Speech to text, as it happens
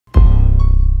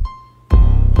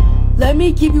Let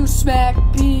me give you smack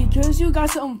because you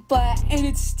got something flat and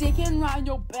it's sticking around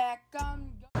your back.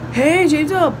 Hey,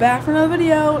 James up, back for another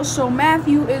video. So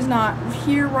Matthew is not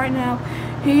here right now.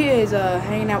 He is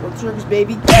hanging out with Circus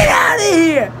Baby. Get out of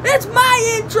here! That's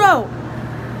my intro!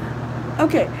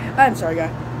 Okay, I'm sorry guys.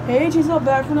 Hey, James up,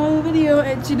 back for another video,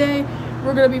 and today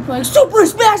we're gonna be playing Super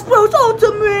Smash Bros.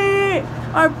 Ultimate!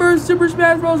 Our first Super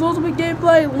Smash Bros. Ultimate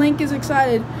gameplay. Link is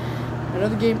excited.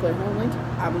 Another gameplay, huh, Link?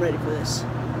 I'm ready for this.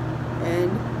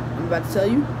 And I'm about to tell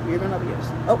you, you're going up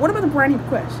against. Oh, what about the brand new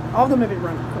quests? All of them have been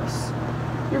brand new quests.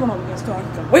 You're going up against Donkey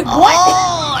Kong. Wait, what?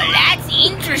 Oh, that's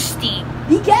interesting.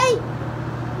 DK?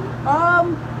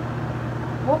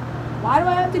 Well, why do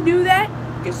I have to do that?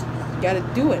 Because you gotta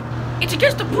do it. It's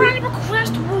against the brand new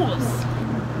quest rules.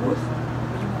 Wuss?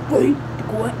 Are you afraid to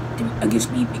go against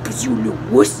me because you're a little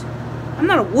wuss? I'm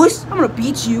not a wuss. I'm gonna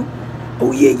beat you.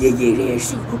 Oh yeah,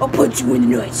 sure. I'll punch you in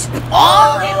the nuts.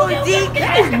 Oh, little DK.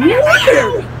 That is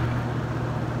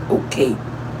weird. Okay,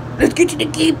 let's get to the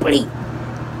gameplay.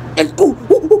 Let's go.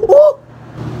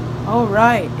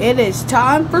 Alright, it is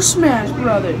time for Smash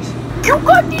Brothers. You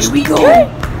got this, Here we go.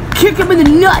 Kick him in the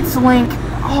nuts, Link.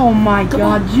 Oh my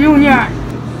God, Junior.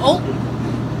 Oh.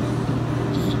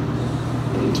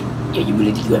 Yeah, you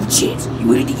really think you have a chance?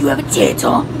 You really think you have a chance,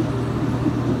 huh?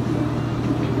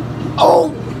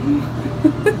 Oh.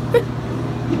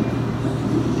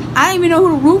 I don't even know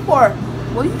who to root for.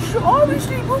 Well, you should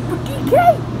obviously root for DK.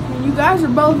 And you guys are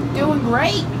both doing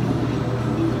great.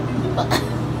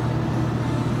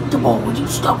 Come on, would you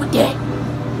stop with that?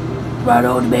 Right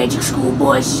on, the Magic School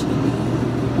boys.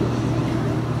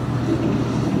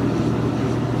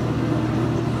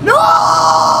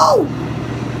 No!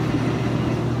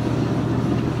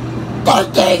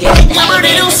 Dang it!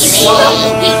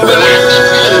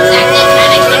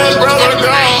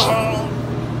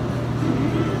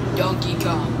 Donkey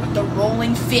Kong with the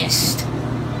rolling fist.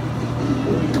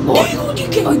 Come on, you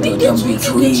can make them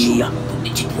victory.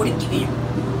 Just put it in.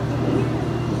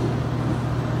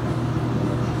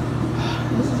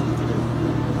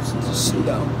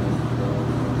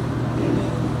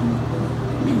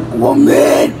 Oh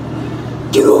man,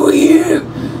 get over here!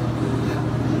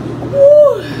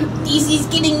 Whoa. This is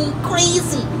getting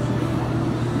crazy.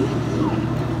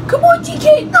 Come on,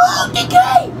 DK! No, DK!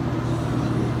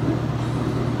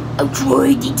 I'm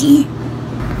trying, DK.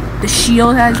 The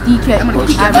shield has DK. I'm gonna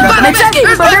keep that.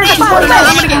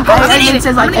 It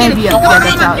says like AVO. Yeah,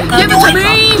 that's how it is. Give it to me!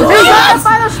 He's gonna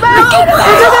fight a smash! He's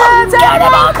gonna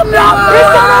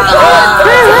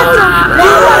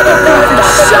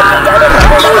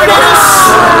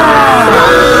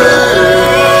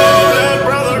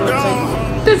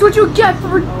This is what you get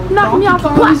for knocking me out the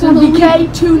platform, DK.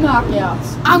 2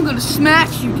 knockouts. I'm gonna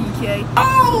smash you, DK.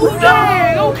 Oh,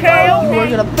 dang. Okay. We're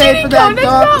gonna pay for that,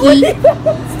 Donkey.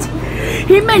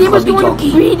 He meant he was going to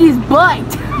beat his butt.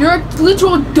 You're a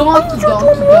literal donkey,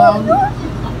 Dong.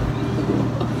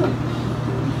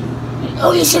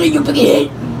 Oh, you should've, you big head.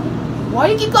 Why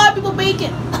do you keep calling people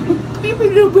bacon? Come here,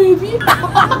 big little baby.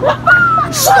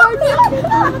 Shut up,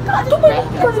 don't make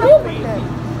me crazy.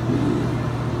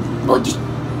 Oh, just...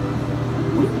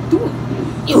 What are you doing?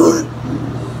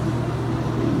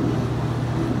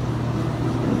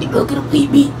 You're not gonna beat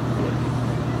me.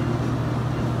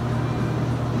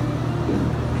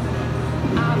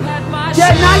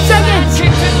 Jet, 9 seconds!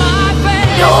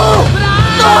 No!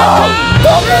 No!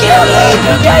 Don't kill me!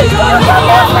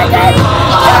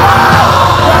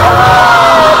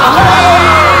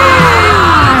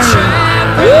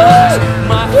 And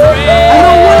the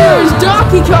winner is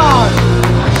Donkey Kong!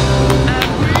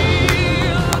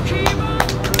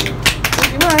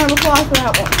 You might have applause for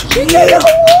that one.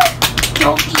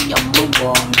 Donkey number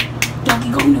 1. Donkey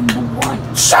Kong number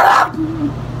 1. Shut up!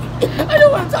 I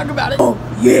don't want to talk about it. Oh,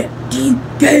 yeah,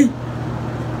 DK.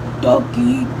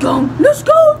 Donkey Kong. Let's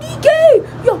go, DK.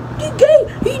 Yo, DK,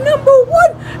 he number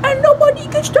 1, and nobody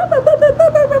can stop him.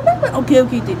 Okay,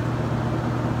 dude.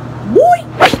 Boy.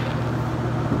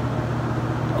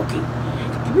 Okay,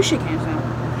 can we shake hands now?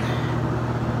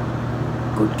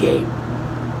 Good game.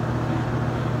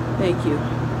 Thank you.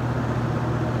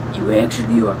 You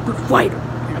actually are a good fighter,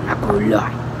 and I'm not gonna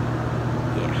lie.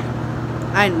 Yeah,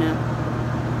 I know.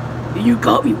 You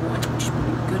got me once, which is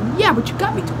pretty good. Yeah, but you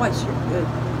got me twice. You're good.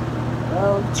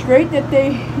 Well, it's great that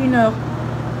they,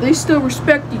 they still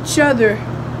respect each other.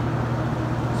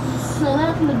 So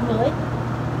that's good.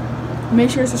 Make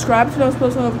sure to subscribe for those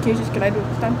post notifications. Can I do it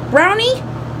this time? Brownie?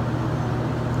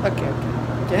 Okay.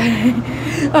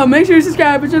 Make sure to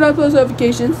subscribe and turn on post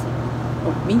notifications.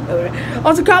 Oh, me? Alright.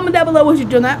 Also, comment down below once you're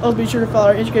doing that. Also, be sure to follow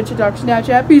our Instagram, TikTok,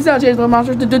 Snapchat. Peace out, Chase Little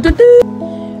Monsters.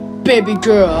 Baby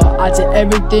girl, I did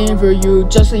everything for you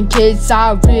just in case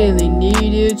I really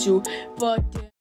needed you, but